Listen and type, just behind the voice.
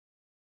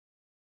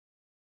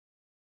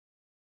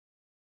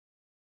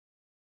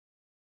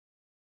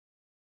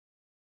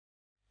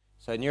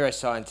So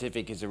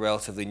Neuroscientific is a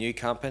relatively new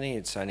company.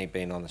 It's only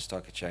been on the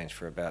stock exchange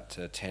for about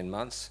 10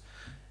 months.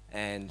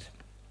 And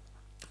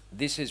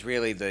this is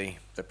really the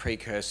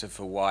precursor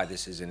for why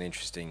this is an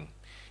interesting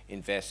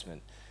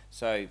investment.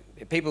 So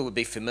people would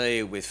be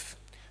familiar with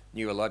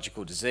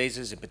neurological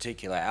diseases, in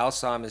particular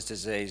Alzheimer's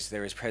disease.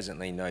 There is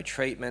presently no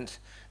treatment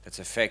that's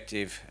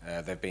effective.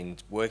 They've been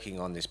working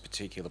on this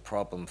particular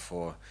problem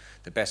for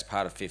the best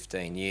part of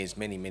 15 years.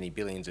 Many, many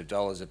billions of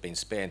dollars have been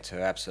spent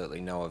to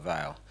absolutely no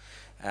avail.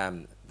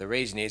 The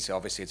reason is,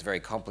 obviously, it's a very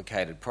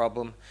complicated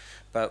problem,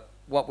 but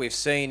what we've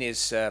seen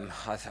is,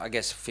 I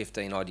guess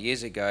 15 odd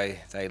years ago,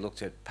 they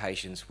looked at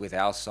patients with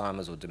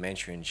Alzheimer's or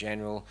dementia in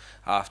general.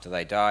 After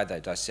they died, they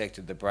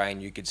dissected the brain.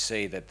 You could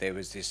see that there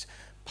was this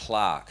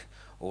plaque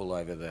all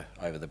over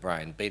the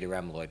brain, beta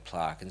amyloid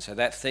plaque. And so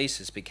that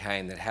thesis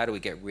became that how do we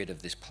get rid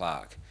of this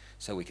plaque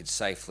so we could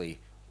safely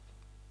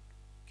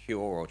cure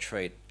or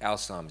treat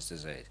Alzheimer's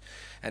disease?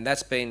 And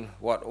that's been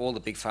what all the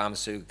big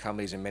pharmaceutical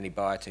companies and many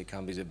biotech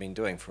companies have been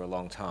doing for a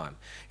long time.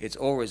 It's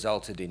all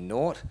resulted in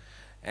naught,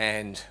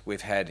 and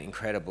we've had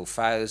incredible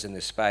failures in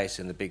this space,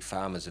 and the big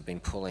pharmas have been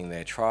pulling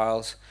their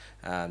trials.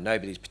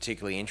 Nobody's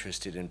particularly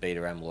interested in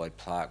beta amyloid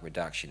plaque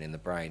reduction in the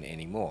brain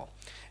anymore.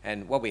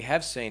 And what we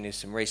have seen is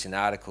some recent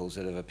articles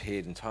that have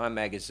appeared in Time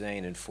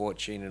magazine and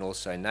Fortune and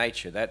also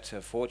Nature. That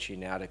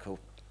Fortune article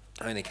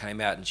only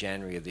came out in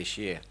January of this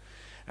year.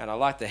 And I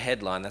like the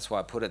headline, that's why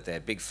I put it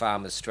there, Big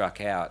Pharma Struck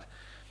Out.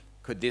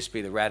 Could this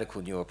be the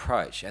radical new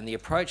approach? And the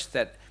approach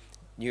that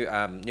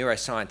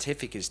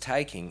Neuroscientific is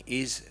taking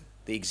is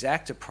the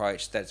exact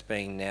approach that's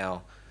being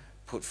now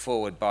put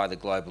forward by the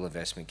global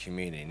investment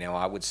community. Now,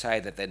 I would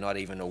say that they're not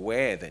even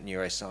aware that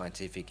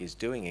Neuroscientific is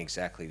doing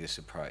exactly this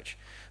approach,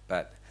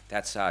 but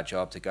that's our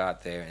job, to go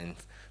out there and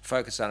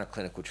focus on our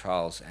clinical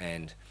trials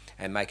and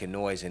make a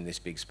noise in this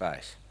big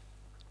space.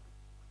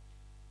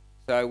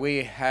 So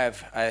we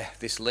have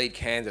this lead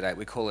candidate,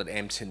 we call it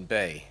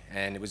MTIN-B,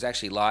 and it was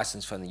actually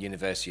licensed from the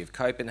University of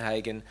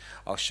Copenhagen.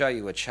 I'll show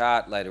you a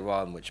chart later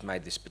on which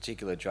made this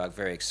particular drug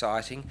very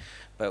exciting,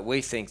 but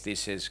we think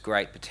this has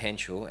great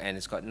potential, and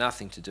it's got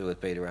nothing to do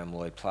with beta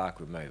amyloid plaque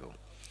removal.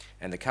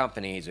 And the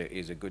company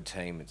is a good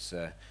team, it's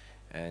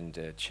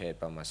chaired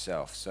by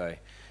myself. So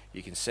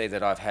you can see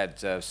that I've had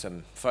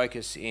some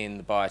focus in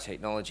the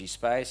biotechnology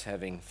space,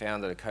 having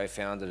founded or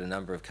co-founded a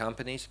number of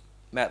companies.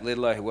 Matt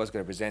Lidlow, who was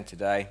going to present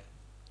today,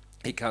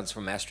 he comes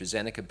from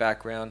AstraZeneca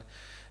background,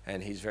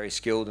 and he's very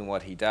skilled in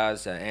what he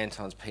does.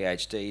 Anton's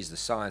PhD is the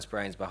science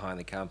brains behind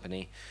the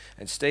company.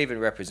 And Stephen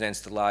represents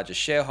the largest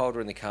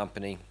shareholder in the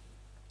company,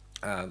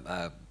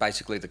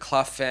 basically the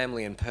Clough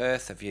family in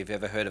Perth. If you've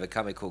ever heard of a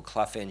company called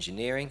Clough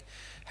Engineering,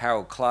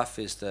 Harold Clough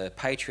is the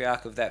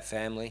patriarch of that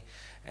family,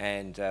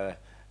 and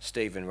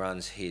Stephen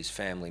runs his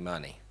family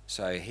money.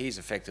 So he's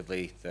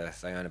effectively, they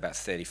own about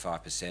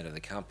 35% of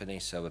the company,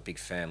 so a big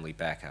family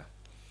backer.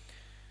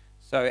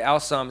 So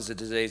Alzheimer's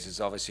disease is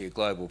obviously a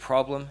global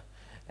problem,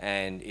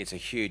 and it's a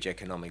huge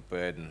economic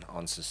burden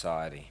on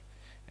society.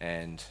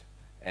 And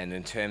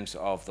in terms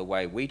of the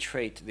way we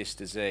treat this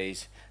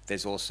disease,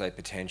 there's also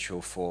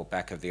potential for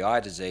back of the eye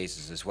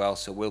diseases as well,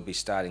 so we'll be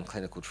starting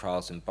clinical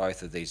trials in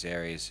both of these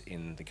areas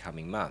in the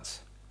coming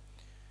months.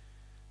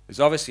 There's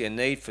obviously a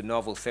need for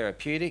novel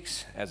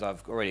therapeutics, as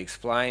I've already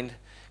explained.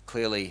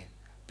 Clearly,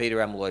 beta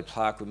amyloid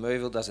plaque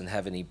removal doesn't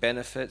have any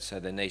benefit,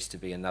 so there needs to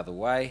be another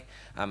way.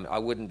 I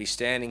wouldn't be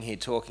standing here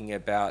talking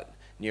about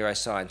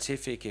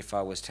Neuroscientific if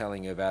I was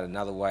telling you about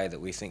another way that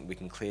we think we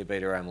can clear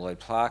beta amyloid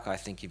plaque. I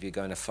think if you're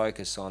going to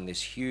focus on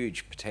this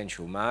huge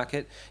potential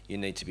market, you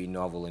need to be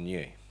novel and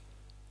new.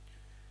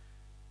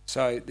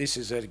 So this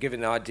is to give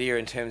an idea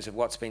in terms of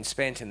what's been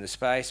spent in the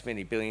space,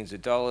 many billions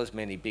of dollars,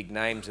 many big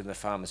names in the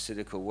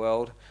pharmaceutical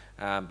world.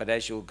 But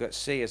as you'll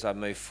see as I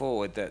move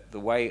forward, that the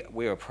way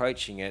we're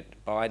approaching it,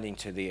 binding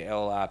to the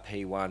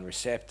LRP1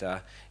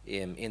 receptor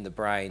in the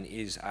brain,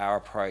 is our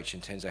approach in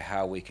terms of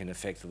how we can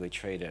effectively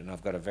treat it. And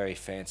I've got a very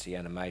fancy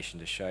animation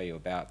to show you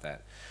about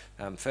that.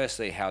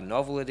 Firstly, how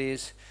novel it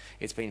is.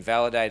 It's been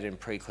validated in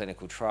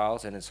preclinical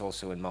trials, and it's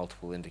also in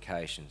multiple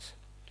indications.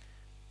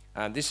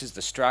 This is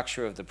the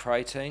structure of the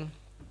protein.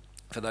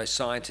 For those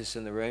scientists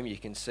in the room, you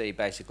can see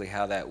basically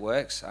how that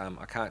works.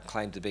 I can't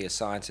claim to be a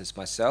scientist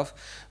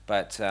myself,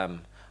 but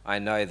I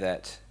know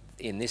that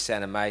in this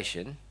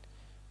animation,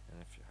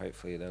 and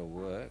hopefully that'll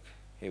work.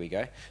 Here we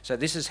go. So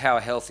this is how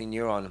a healthy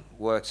neuron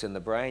works in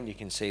the brain. You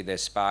can see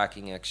there's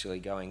sparking actually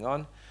going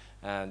on.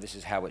 This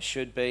is how it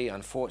should be.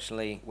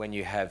 Unfortunately, when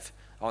you have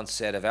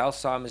onset of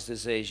Alzheimer's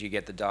disease, you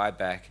get the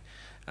dieback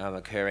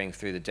occurring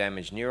through the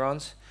damaged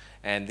neurons.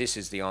 And this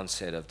is the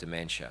onset of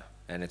dementia,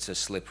 and it's a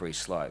slippery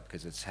slope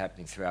because it's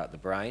happening throughout the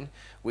brain.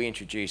 We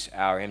introduce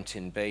our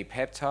MTIN-B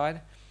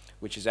peptide,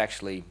 which is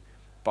actually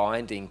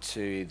binding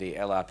to the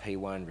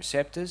LRP1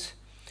 receptors,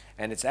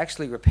 and it's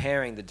actually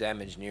repairing the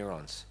damaged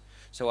neurons.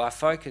 So our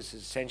focus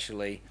is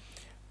essentially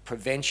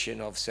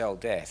prevention of cell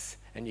death,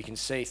 and you can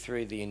see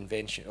through the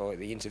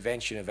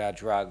intervention of our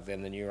drug,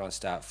 then the neurons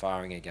start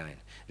firing again.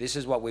 This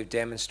is what we've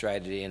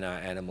demonstrated in our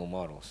animal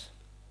models.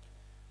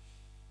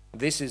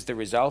 This is the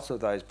result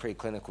of those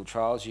preclinical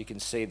trials. You can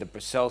see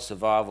the cell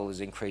survival has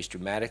increased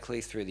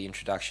dramatically through the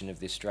introduction of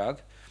this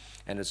drug,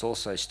 and it's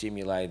also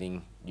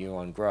stimulating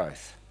neuron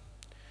growth.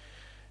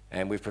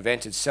 And we've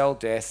prevented cell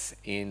death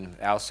in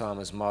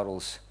Alzheimer's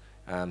models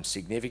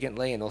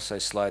significantly, and also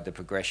slowed the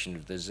progression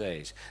of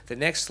disease. The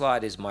next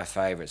slide is my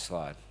favorite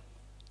slide.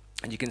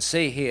 And you can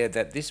see here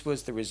that this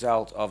was the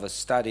result of a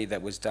study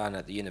that was done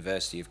at the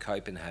University of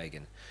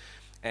Copenhagen.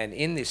 And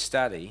in this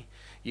study,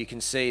 you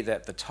can see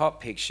that the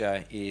top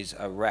picture is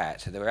a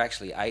rat. There were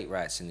actually 8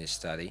 rats in this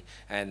study,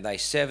 and they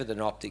severed an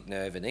optic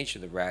nerve in each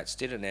of the rats,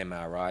 did an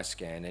MRI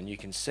scan, and you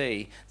can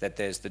see that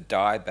there's the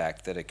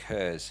dieback that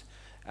occurs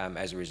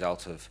as a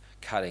result of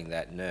cutting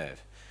that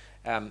nerve.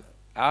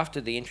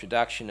 After the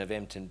introduction of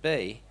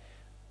mTOR,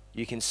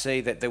 you can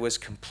see that there was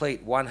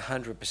complete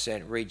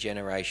 100%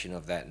 regeneration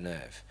of that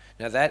nerve.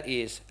 Now that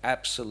is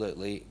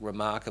absolutely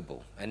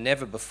remarkable, and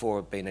never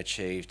before been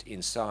achieved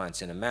in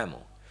science in a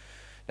mammal.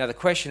 Now the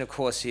question, of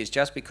course, is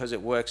just because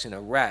it works in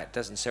a rat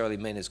doesn't necessarily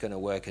mean it's going to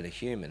work in a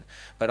human.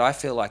 But I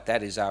feel like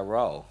that is our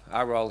role.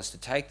 Our role is to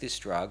take this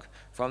drug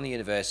from the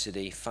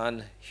university,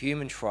 fund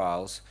human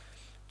trials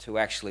to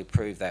actually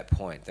prove that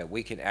point, that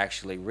we can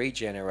actually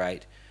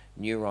regenerate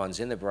neurons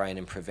in the brain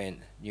and prevent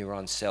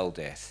neuron cell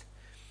death.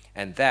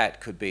 And that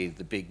could be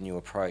the big new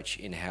approach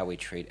in how we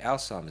treat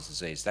Alzheimer's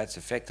disease. That's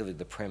effectively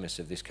the premise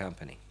of this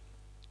company.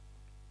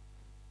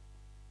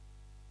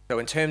 So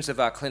in terms of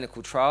our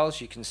clinical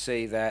trials, you can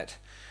see that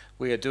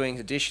we are doing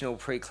additional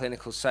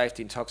preclinical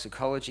safety and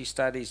toxicology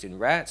studies in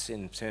rats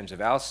in terms of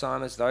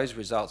Alzheimer's. Those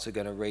results are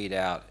going to read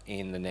out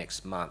in the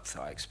next month,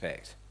 I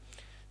expect.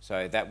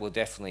 So that will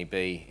definitely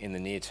be in the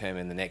near term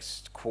in the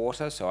next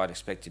quarter, so I'd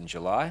expect in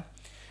July.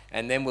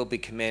 And then we'll be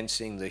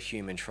commencing the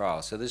human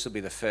trials. So this will be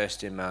the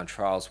first in-man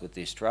trials with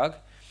this drug.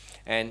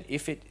 And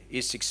if it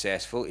is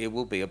successful, it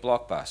will be a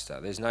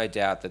blockbuster. There's no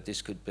doubt that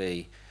this could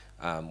be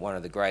one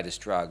of the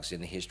greatest drugs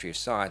in the history of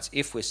science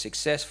if we're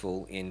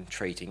successful in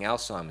treating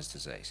Alzheimer's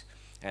disease.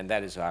 And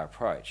that is our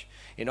approach.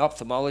 In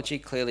ophthalmology,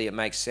 clearly it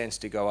makes sense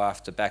to go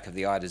after back of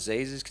the eye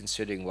diseases,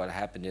 considering what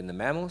happened in the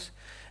mammals.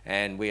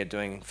 And we are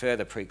doing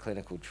further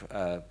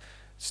preclinical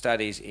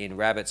studies in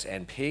rabbits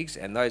and pigs,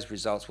 and those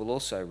results will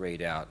also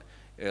read out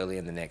early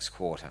in the next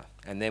quarter.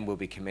 And then we'll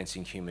be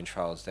commencing human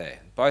trials there.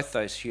 Both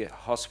those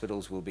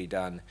hospitals will be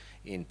done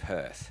in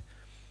Perth,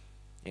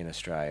 in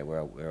Australia,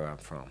 where I'm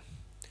from.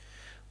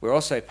 We're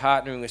also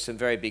partnering with some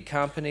very big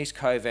companies.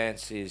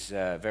 Covance is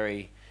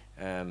very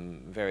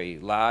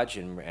large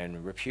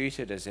and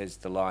reputed, as is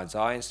the Lions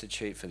Eye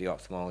Institute for the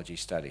ophthalmology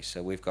studies.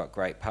 So we've got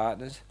great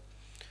partners.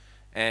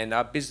 And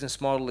our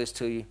business model is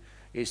to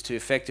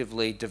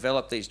effectively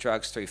develop these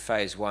drugs through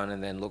phase 1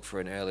 and then look for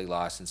an early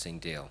licensing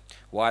deal.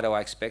 Why do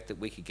I expect that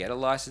we could get a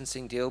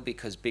licensing deal?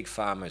 Because Big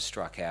Pharma has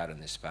struck out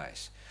in this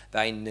space.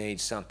 They need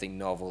something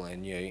novel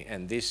and new,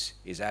 and this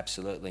is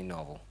absolutely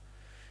novel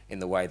in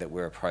the way that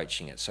we're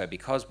approaching it. So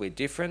because we're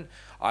different,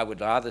 I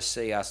would rather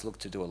see us look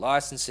to do a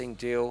licensing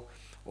deal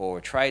or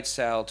a trade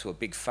sale to a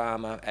big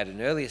pharma at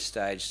an earlier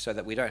stage, so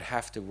that we don't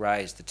have to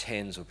raise the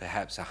tens or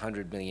perhaps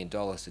 $100 million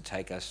to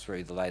take us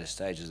through the later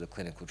stages of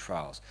clinical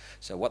trials.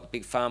 So what the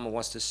big pharma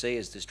wants to see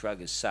is this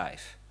drug is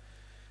safe.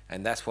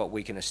 And that's what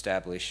we can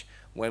establish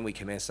when we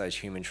commence those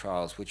human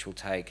trials, which will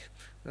take,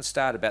 let's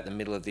start about the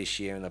middle of this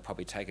year, and they'll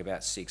probably take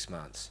about 6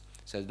 months.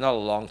 So it's not a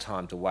long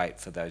time to wait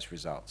for those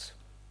results.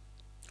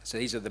 So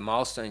these are the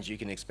milestones you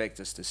can expect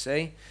us to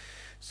see.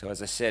 So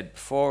as I said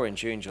before, in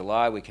June,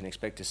 July, we can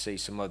expect to see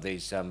some of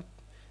these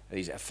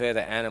further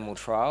animal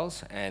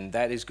trials, and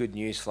that is good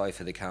news flow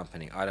for the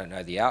company. I don't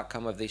know the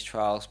outcome of these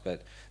trials,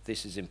 but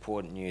this is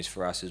important news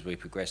for us as we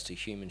progress to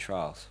human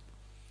trials.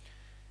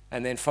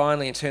 And then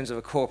finally, in terms of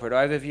a corporate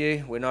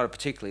overview, we're not a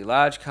particularly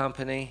large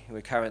company.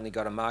 We've currently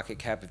got a market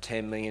cap of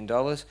 $10 million.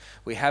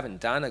 We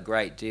haven't done a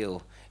great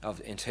deal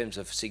in terms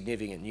of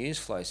significant news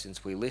flow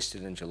since we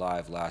listed in July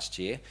of last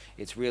year.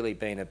 It's really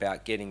been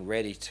about getting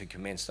ready to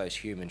commence those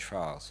human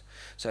trials.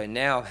 So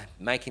now,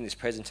 making this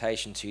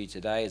presentation to you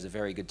today is a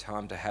very good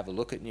time to have a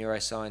look at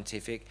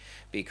Neuroscientific,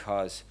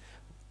 because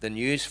the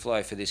news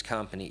flow for this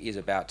company is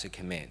about to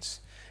commence.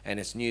 And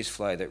it's news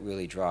flow that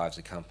really drives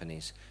a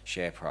company's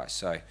share price.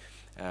 So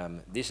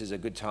this is a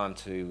good time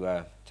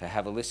to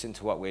have a listen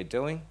to what we're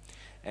doing.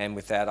 And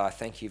with that, I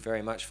thank you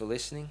very much for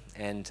listening,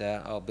 and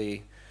I'll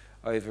be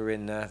over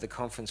in the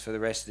conference for the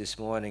rest of this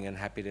morning and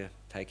happy to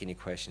take any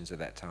questions at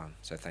that time.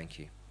 So thank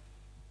you.